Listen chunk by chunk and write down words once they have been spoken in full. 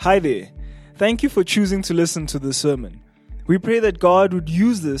Hi there. Thank you for choosing to listen to this sermon. We pray that God would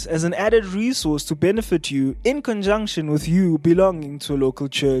use this as an added resource to benefit you in conjunction with you belonging to a local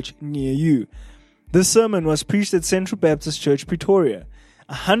church near you. This sermon was preached at Central Baptist Church, Pretoria.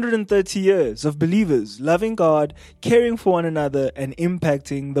 130 years of believers loving God, caring for one another, and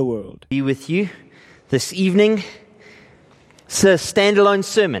impacting the world. Be with you this evening. It's a standalone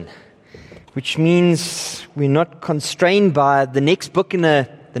sermon, which means we're not constrained by the next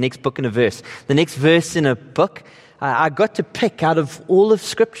verse in a book. I got to pick out of all of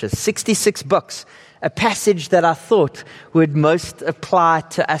Scripture, 66 books, a passage that I thought would most apply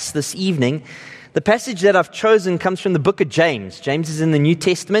to us this evening. The passage that I've chosen comes from the book of James. James is in the New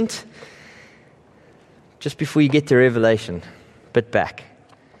Testament, just before you get to Revelation, a bit back.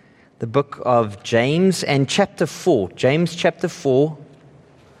 The book of James and chapter 4. James chapter 4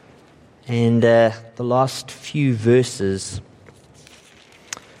 and the last few verses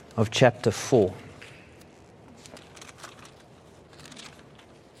of chapter 4.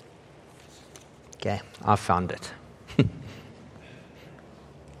 Okay, I found it.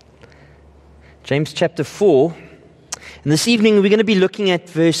 James chapter 4. And this evening we're going to be looking at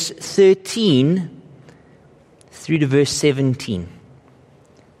verse 13 through to verse 17.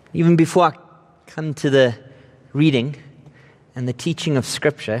 Even before I come to the reading and the teaching of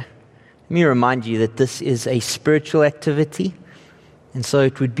Scripture, let me remind you that this is a spiritual activity. And so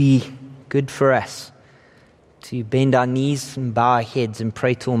it would be good for us to bend our knees and bow our heads and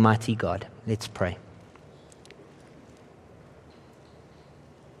pray to Almighty God. Let's pray.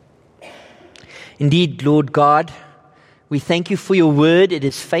 Indeed, Lord God, we thank you for your word. It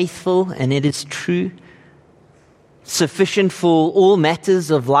is faithful and it is true, sufficient for all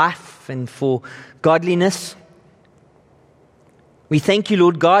matters of life and for godliness. We thank you,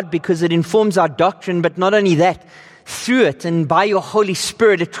 Lord God, because it informs our doctrine, but not only that, through it and by your Holy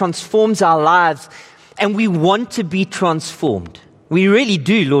Spirit, it transforms our lives, and we want to be transformed. We really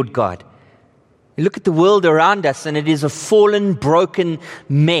do, Lord God. We look at the world around us, and it is a fallen, broken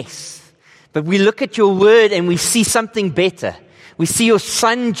mess. But we look at your word, and we see something better. We see your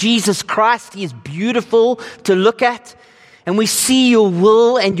Son, Jesus Christ. He is beautiful to look at, and we see your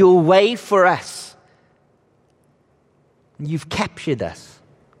will and your way for us. You've captured us.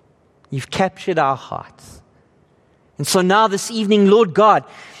 You've captured our hearts. And so now this evening, Lord God,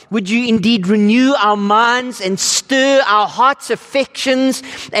 would you indeed renew our minds and stir our hearts' affections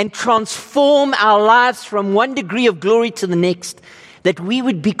and transform our lives from one degree of glory to the next, that we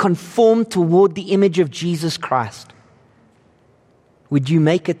would be conformed toward the image of Jesus Christ. Would you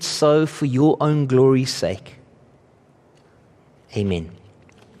make it so for your own glory's sake? Amen.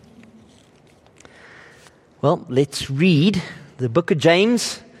 Well, let's read the book of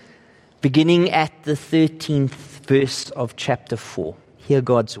James, beginning at the 13th verse of chapter 4. Hear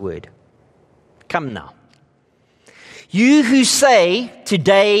God's word. Come now. You who say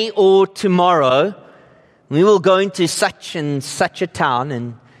today or tomorrow, we will go into such and such a town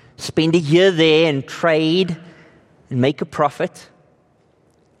and spend a year there and trade and make a profit,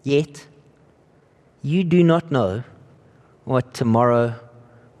 yet you do not know what tomorrow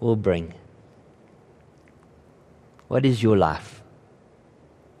will bring. What is your life?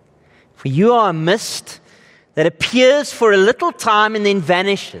 For you are a mist that appears for a little time and then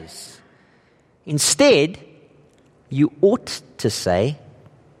vanishes. Instead, you ought to say,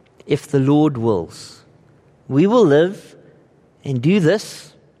 if the Lord wills, we will live and do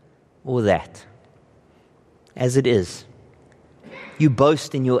this or that. As it is, you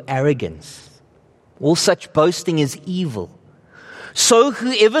boast in your arrogance. All such boasting is evil. So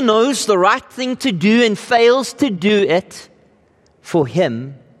whoever knows the right thing to do and fails to do it, for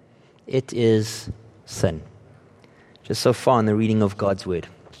him it is sin. Just so far in the reading of God's word.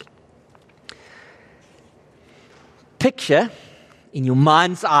 Picture in your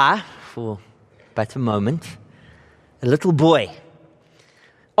mind's eye for but a moment a little boy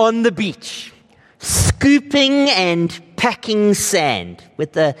on the beach scooping and packing sand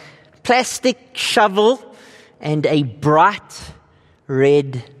with a plastic shovel and a bright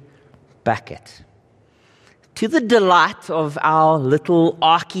red bucket. To the delight of our little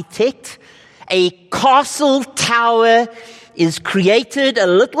architect, a castle tower is created, a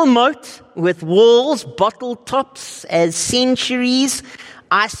little moat with walls, bottle tops as centuries,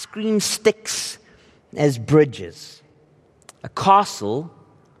 ice cream sticks as bridges. A castle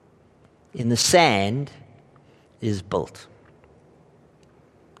in the sand is built.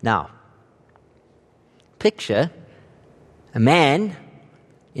 Now, picture a man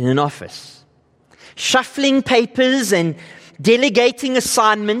in an office, shuffling papers and delegating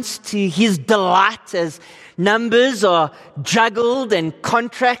assignments to his delight as Numbers are juggled and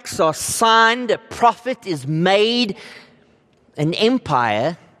contracts are signed. A profit is made. An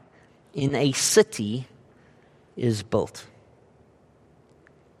empire in a city is built.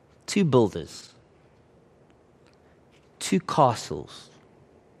 2 builders, 2 castles.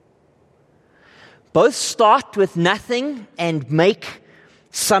 Both start with nothing and make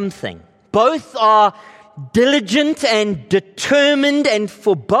something. Both are diligent and determined, and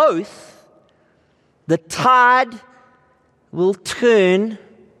for both, the tide will turn,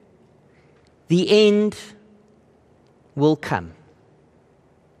 the end will come.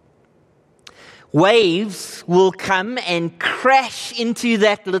 Waves will come and crash into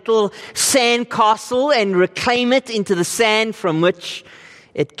that little sand castle and reclaim it into the sand from which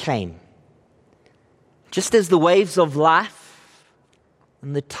it came. Just as the waves of life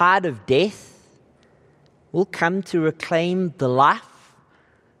and the tide of death will come to reclaim the life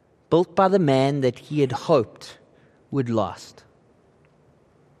built by the man that he had hoped would last.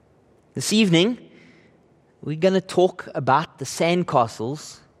 This evening, we're going to talk about the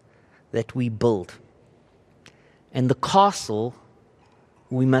sandcastles that we build and the castle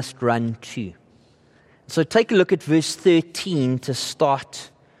we must run to. So take a look at verse 13 to start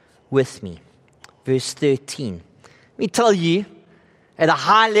with me. Verse 13. Let me tell you at a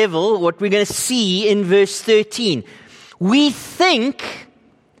high level what we're going to see in verse 13. We think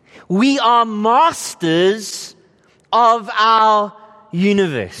we are masters of our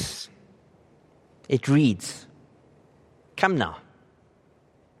universe. It reads, "Come now,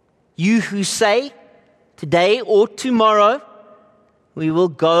 you who say, today or tomorrow, we will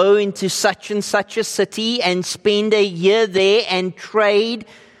go into such and such a city and spend a year there and trade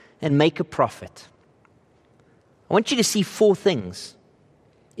and make a profit." I want you to see 4 things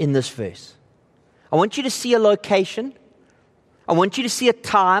in this verse. I want you to see a location. I want you to see a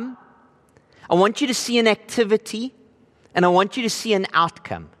time. I want you to see an activity. And I want you to see an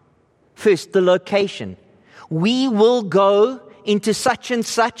outcome. First, the location. We will go into such and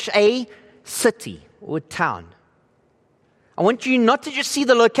such a city or town. I want you not to just see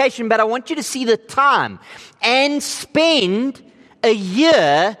the location, but I want you to see the time and spend a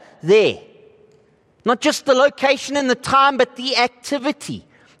year there. Not just the location and the time, but the activity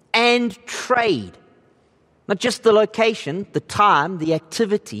and trade. Not just the location, the time, the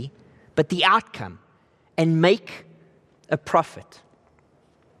activity, but the outcome, and make a profit.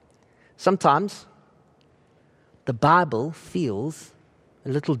 Sometimes the Bible feels a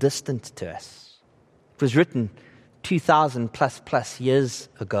little distant to us. It was written 2,000 plus years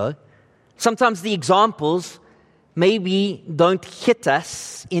ago. Sometimes the examples maybe don't hit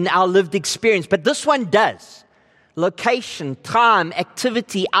us in our lived experience, but this one does. Location, time,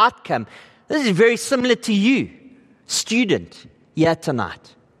 activity, outcome. This is very similar to you, student, here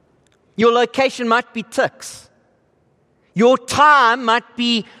tonight. Your location might be Tix. Your time might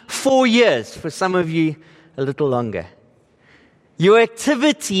be 4 years, for some of you a little longer. Your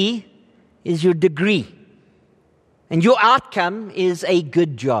activity is your degree, and your outcome is a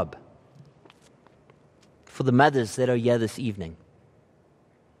good job. For the mothers that are here this evening,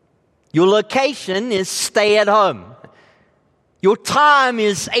 your location is stay at home. Your time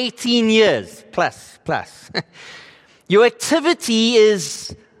is 18 years plus. Your activity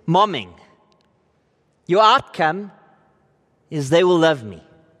is momming. Your outcome is they will love me.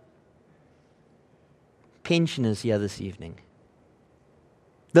 Pensioners here this evening.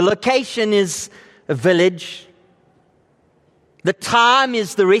 The location is a village. The time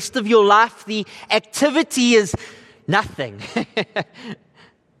is the rest of your life. The activity is nothing.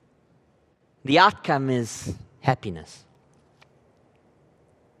 The outcome is happiness.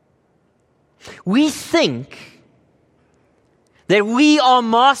 We think that we are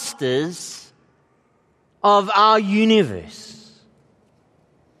masters of our universe.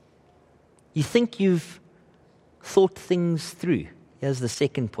 You think you've thought things through. Here's the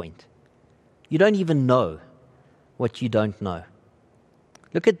second point. You don't even know what you don't know.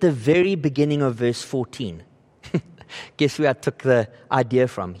 Look at the very beginning of verse 14. Guess where I took the idea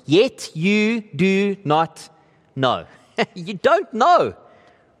from? Yet you do not know. You don't know.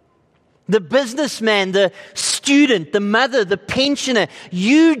 The businessman, the student, the mother, the pensioner,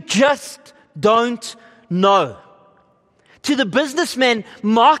 you just don't know. To the businessman,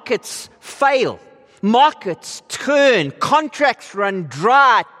 markets fail. Markets turn. Contracts run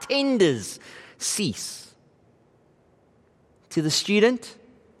dry. Tenders cease. To the student,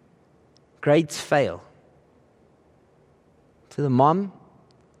 grades fail. To the mom,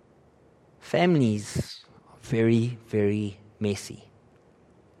 families are very, very messy.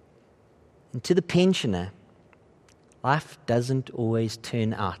 And to the pensioner, life doesn't always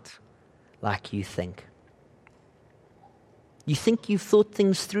turn out like you think. You think you've thought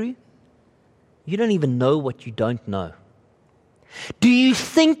things through? You don't even know what you don't know. Do you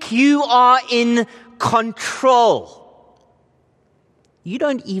think you are in control? You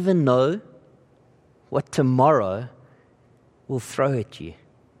don't even know what tomorrow will throw at you.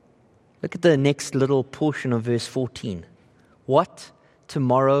 Look at the next little portion of verse 14. What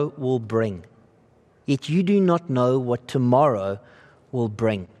tomorrow will bring. Yet you do not know what tomorrow will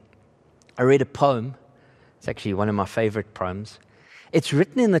bring. I read a poem. It's actually one of my favorite poems. It's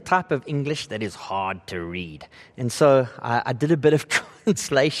written in the type of English that is hard to read. And so I did a bit of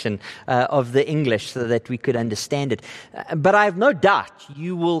translation of the English so that we could understand it. But I have no doubt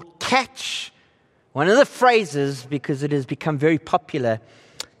you will catch one of the phrases because it has become very popular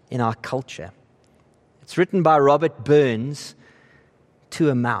in our culture. It's written by Robert Burns to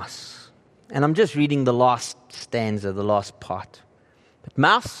a mouse. And I'm just reading the last stanza, the last part. But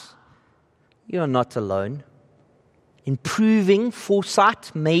mouse, you are not alone. Improving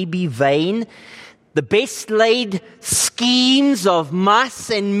foresight may be vain. The best laid schemes of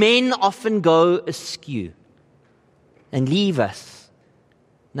mice and men often go askew and leave us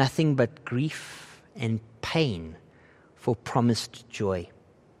nothing but grief and pain for promised joy.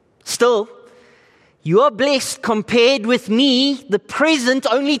 Still, you are blessed compared with me. The present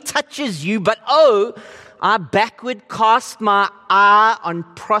only touches you, but oh, I backward cast my eye on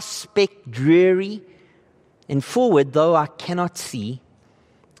prospect dreary, and forward, though I cannot see,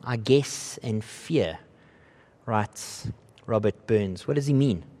 I guess and fear, writes Robert Burns. What does he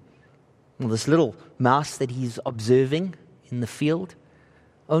mean? Well, this little mouse that he's observing in the field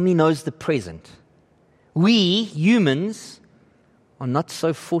only knows the present. We, humans, are not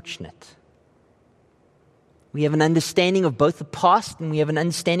so fortunate. We have an understanding of both the past and we have an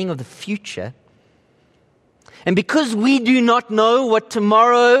understanding of the future. And because we do not know what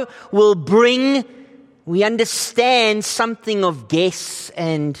tomorrow will bring, we understand something of guess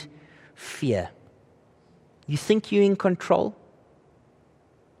and fear. You think you're in control?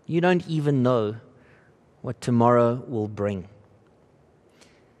 You don't even know what tomorrow will bring.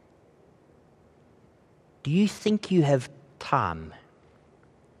 Do you think you have time?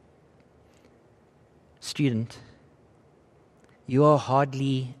 Student, you are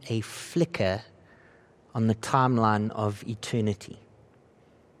hardly a flicker on the timeline of eternity.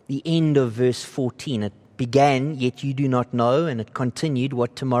 The end of verse 14, it began, yet you do not know, and it continued,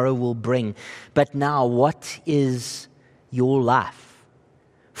 what tomorrow will bring. But now, what is your life?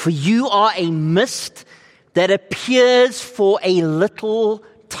 For you are a mist that appears for a little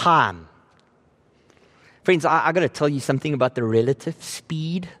time. Friends, I got to tell you something about the relative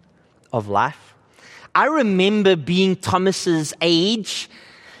speed of life. I remember being Thomas's age,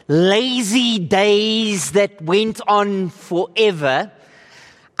 lazy days that went on forever.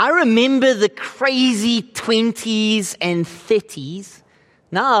 I remember the crazy 20s and 30s.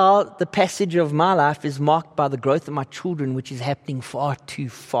 Now, the passage of my life is marked by the growth of my children, which is happening far too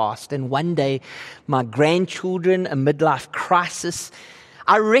fast. And one day, my grandchildren, a midlife crisis.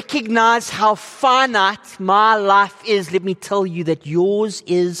 I recognize how finite my life is. Let me tell you that yours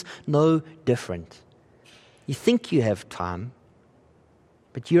is no different. You think you have time,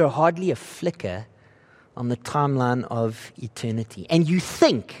 but you're hardly a flicker on the timeline of eternity. And you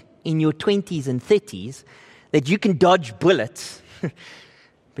think in your 20s and 30s that you can dodge bullets,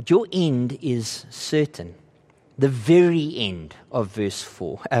 but your end is certain. The very end of verse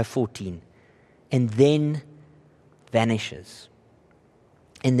 14. And then vanishes.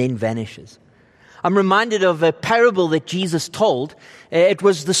 And then vanishes. I'm reminded of a parable that Jesus told. It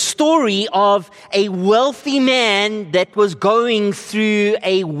was the story of a wealthy man that was going through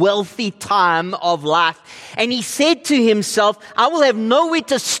a wealthy time of life. And he said to himself, I will have nowhere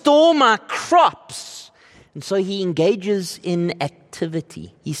to store my crops. And so he engages in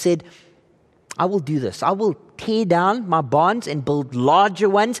activity. He said, I will do this. I will tear down my barns and build larger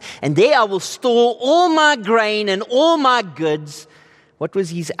ones. And there I will store all my grain and all my goods. What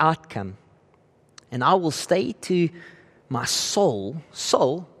was his outcome? And I will say to my soul,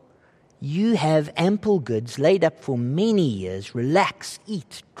 you have ample goods laid up for many years. Relax,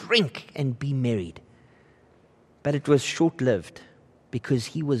 eat, drink, and be married. But it was short-lived because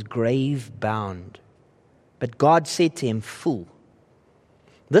he was grave bound. But God said to him, fool,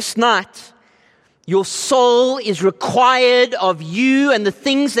 this night your soul is required of you, and the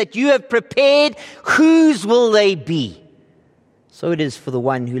things that you have prepared, whose will they be? So it is for the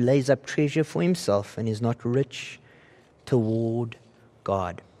one who lays up treasure for himself and is not rich toward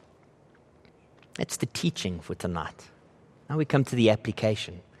God. That's the teaching for tonight. Now we come to the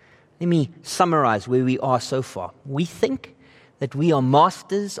application. Let me summarize where we are so far. We think that we are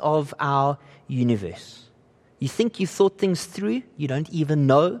masters of our universe. You think you thought things through? You don't even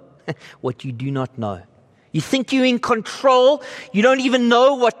know what you do not know. You think you're in control? You don't even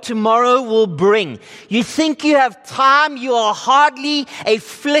know what tomorrow will bring. You think you have time? You are hardly a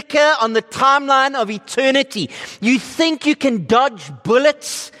flicker on the timeline of eternity. You think you can dodge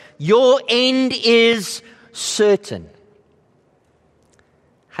bullets? Your end is certain.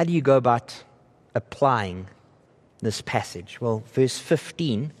 How do you go about applying this passage? Well, verse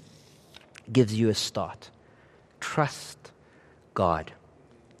 15 gives you a start. Trust God.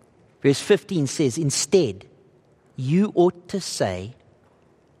 Verse 15 says, instead, you ought to say,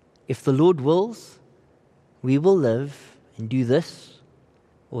 if the Lord wills, we will live and do this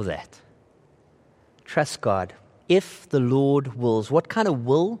or that. Trust God. If the Lord wills. What kind of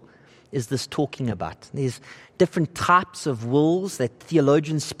will is this talking about? There's different types of wills that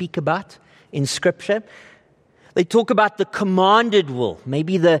theologians speak about in Scripture. They talk about the commanded will,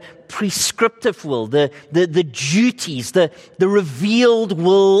 maybe the prescriptive will, the duties, the revealed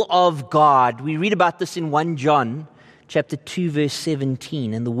will of God. We read about this in 1 John chapter 2, verse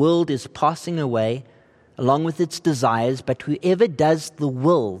 17. And the world is passing away along with its desires, but whoever does the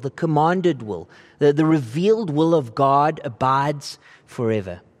will, the commanded will, the revealed will of God abides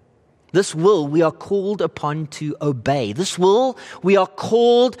forever. This will we are called upon to obey. This will we are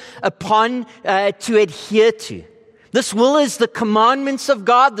called upon to adhere to. This will is the commandments of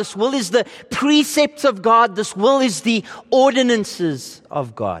God. This will is the precepts of God. This will is the ordinances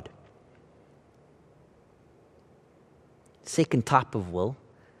of God. Second type of will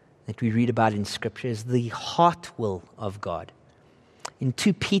that we read about in Scripture is the heart will of God. In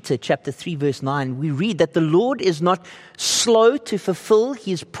 2 Peter chapter 3, verse 9, we read that the Lord is not slow to fulfill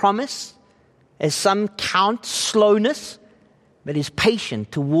his promise, as some count slowness, but is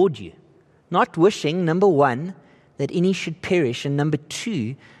patient toward you, not wishing, number one, that any should perish, and number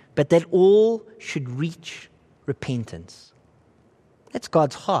two, but that all should reach repentance. That's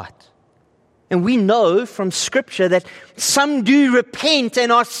God's heart. And we know from Scripture that some do repent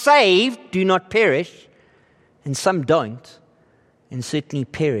and are saved, do not perish, and some don't, and certainly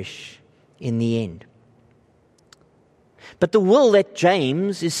perish in the end. But the will that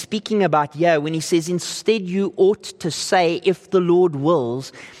James is speaking about here, when he says, instead you ought to say, if the Lord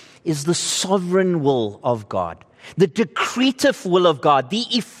wills, is the sovereign will of God, the decretive will of God, the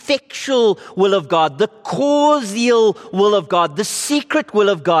effectual will of God, the causal will of God, the secret will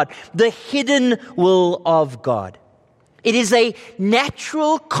of God, the hidden will of God. It is a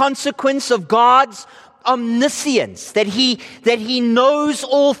natural consequence of God's omniscience, that he knows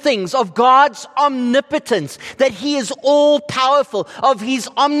all things, of God's omnipotence, that he is all powerful, of his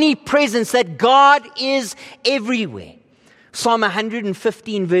omnipresence, that God is everywhere. Psalm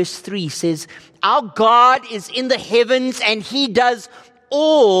 115 verse 3 says, our God is in the heavens and he does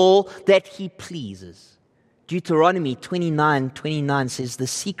all that he pleases. Deuteronomy 29:29 says, the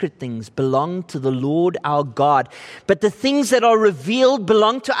secret things belong to the Lord our God, but the things that are revealed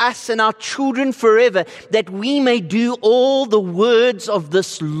belong to us and our children forever, that we may do all the words of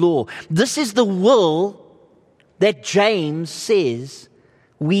this law. This is the will that James says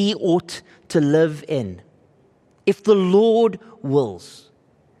we ought to live in. If the Lord wills,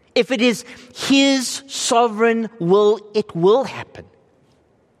 if it is his sovereign will, it will happen.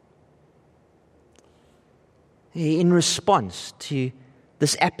 In response to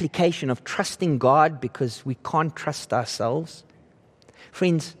this application of trusting God because we can't trust ourselves,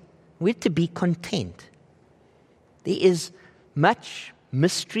 friends, we're to be content. There is much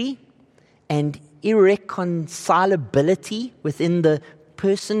mystery and irreconcilability within the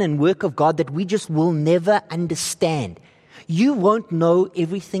person and work of God that we just will never understand. You won't know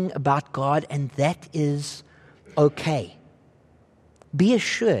everything about God, and that is okay. Be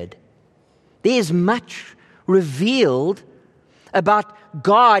assured, there is much revealed about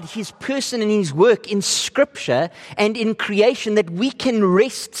God, his person and his work in Scripture and in creation that we can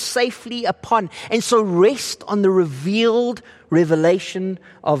rest safely upon. And so rest on the revealed revelation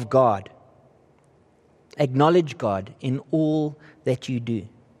of God. Acknowledge God in all that you do.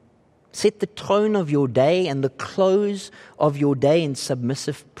 Set the tone of your day and the close of your day in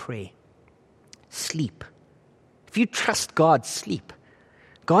submissive prayer. Sleep. If you trust God, sleep.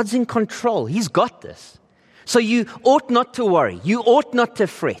 God's in control. He's got this. So you ought not to worry. You ought not to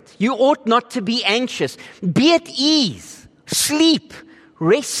fret. You ought not to be anxious. Be at ease. Sleep.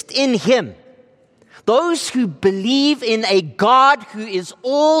 Rest in him. Those who believe in a God who is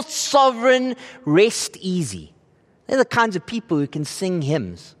all sovereign, rest easy. They're the kinds of people who can sing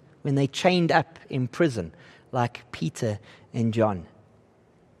hymns when they're chained up in prison, like Peter and John.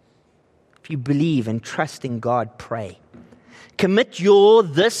 If you believe and trust in God, pray. Commit your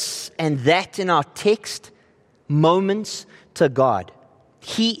this and that in our text moments to God.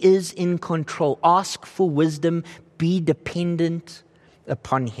 He is in control. Ask for wisdom. Be dependent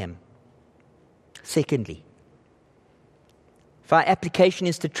upon Him. Secondly, if our application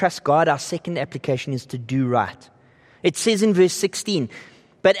is to trust God, our second application is to do right. It says in verse 16,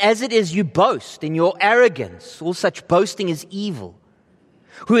 "But as it is you boast in your arrogance, all such boasting is evil.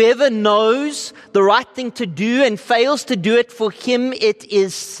 Whoever knows the right thing to do and fails to do it, for him it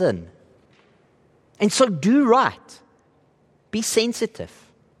is sin." And so do right. Be sensitive.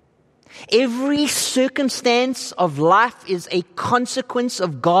 Every circumstance of life is a consequence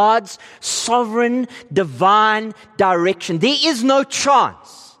of God's sovereign, divine direction. There is no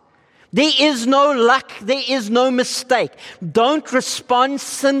chance. There is no luck. There is no mistake. Don't respond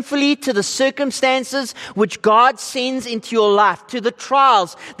sinfully to the circumstances which God sends into your life, to the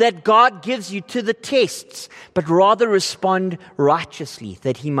trials that God gives you, to the tests, but rather respond righteously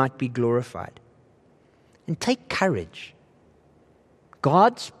that He might be glorified. And take courage.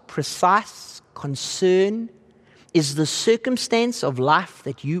 God's precise concern is the circumstance of life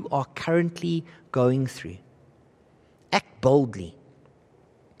that you are currently going through. Act boldly.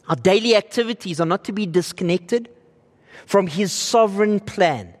 Our daily activities are not to be disconnected from His sovereign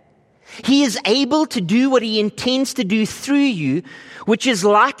plan. He is able to do what He intends to do through you, which is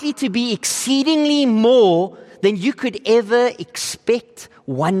likely to be exceedingly more than you could ever expect,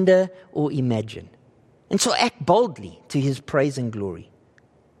 wonder, or imagine. And so act boldly to His praise and glory.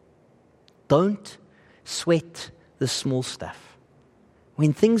 Don't sweat the small stuff.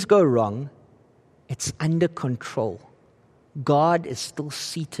 When things go wrong, it's under control. God is still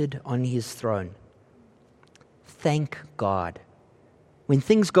seated on His throne. Thank God. When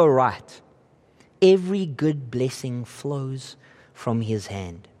things go right, every good blessing flows from His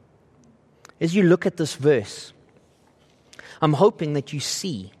hand. As you look at this verse, I'm hoping that you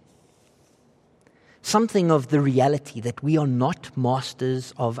see something of the reality that we are not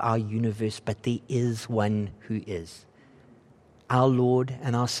masters of our universe, but there is one who is. Our Lord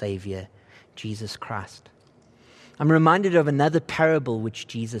and our Savior, Jesus Christ. I'm reminded of another parable which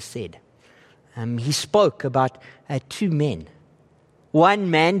Jesus said. He spoke about two men. One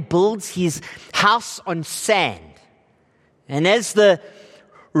man builds his house on sand. And as the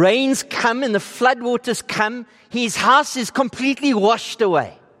rains come and the floodwaters come, his house is completely washed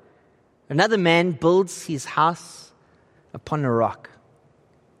away. Another man builds his house upon a rock.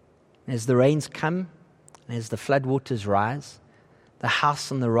 As the rains come, and as the floodwaters rise, the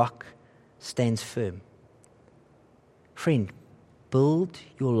house on the rock stands firm. Friend, build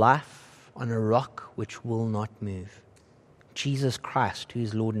your life on a rock which will not move. Jesus Christ, who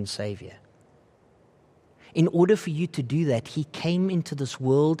is Lord and Savior. In order for you to do that, He came into this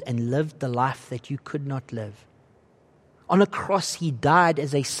world and lived the life that you could not live. On a cross, He died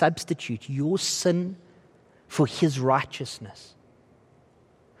as a substitute, your sin for His righteousness.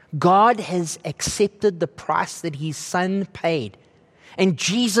 God has accepted the price that His Son paid, and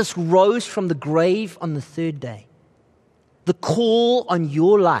Jesus rose from the grave on the third day. The call on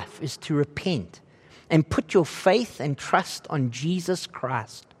your life is to repent and put your faith and trust on Jesus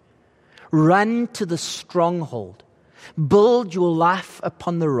Christ. Run to the stronghold. Build your life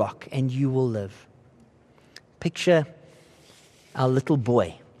upon the rock, and you will live. Picture our little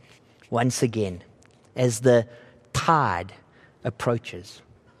boy once again as the tide approaches.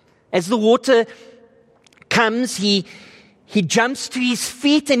 As the water comes, he jumps to his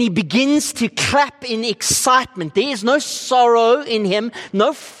feet and he begins to clap in excitement. There is no sorrow in him,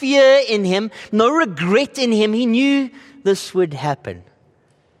 no fear in him, no regret in him. He knew this would happen.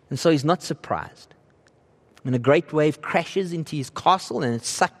 And so he's not surprised. When a great wave crashes into his castle and it's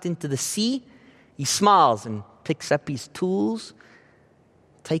sucked into the sea, he smiles and picks up his tools,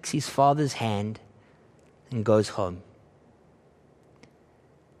 takes his father's hand, and goes home.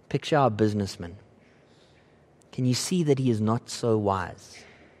 Picture our businessman. Can you see that he is not so wise?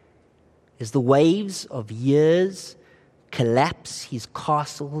 As the waves of years collapse his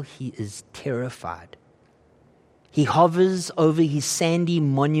castle, he is terrified. He hovers over his sandy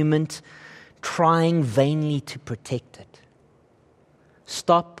monument, trying vainly to protect it.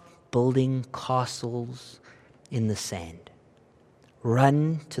 Stop building castles in the sand.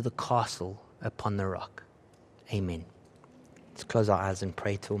 Run to the castle upon the rock. Amen. Let's close our eyes and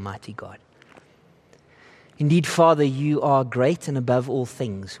pray to Almighty God. Indeed, Father, you are great and above all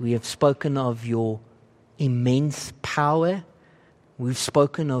things. We have spoken of your immense power. We've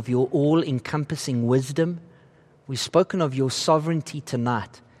spoken of your all-encompassing wisdom. We've spoken of your sovereignty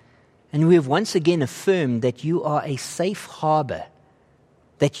tonight. And we have once again affirmed that you are a safe harbor,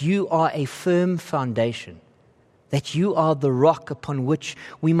 that you are a firm foundation, that you are the rock upon which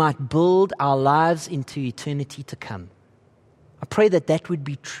we might build our lives into eternity to come. I pray that that would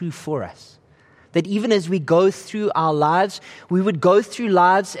be true for us. That even as we go through our lives, we would go through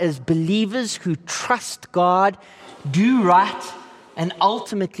lives as believers who trust God, do right, and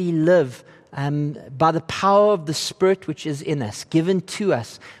ultimately live by the power of the Spirit which is in us, given to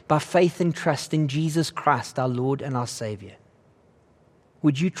us by faith and trust in Jesus Christ, our Lord and our Savior.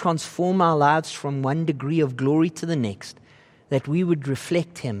 Would you transform our lives from one degree of glory to the next, that we would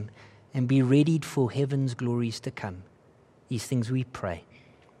reflect Him and be readied for heaven's glories to come? These things we pray.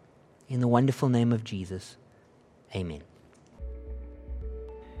 In the wonderful name of Jesus, amen.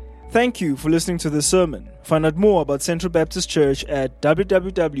 Thank you for listening to this sermon. Find out more about Central Baptist Church at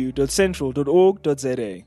www.central.org.za.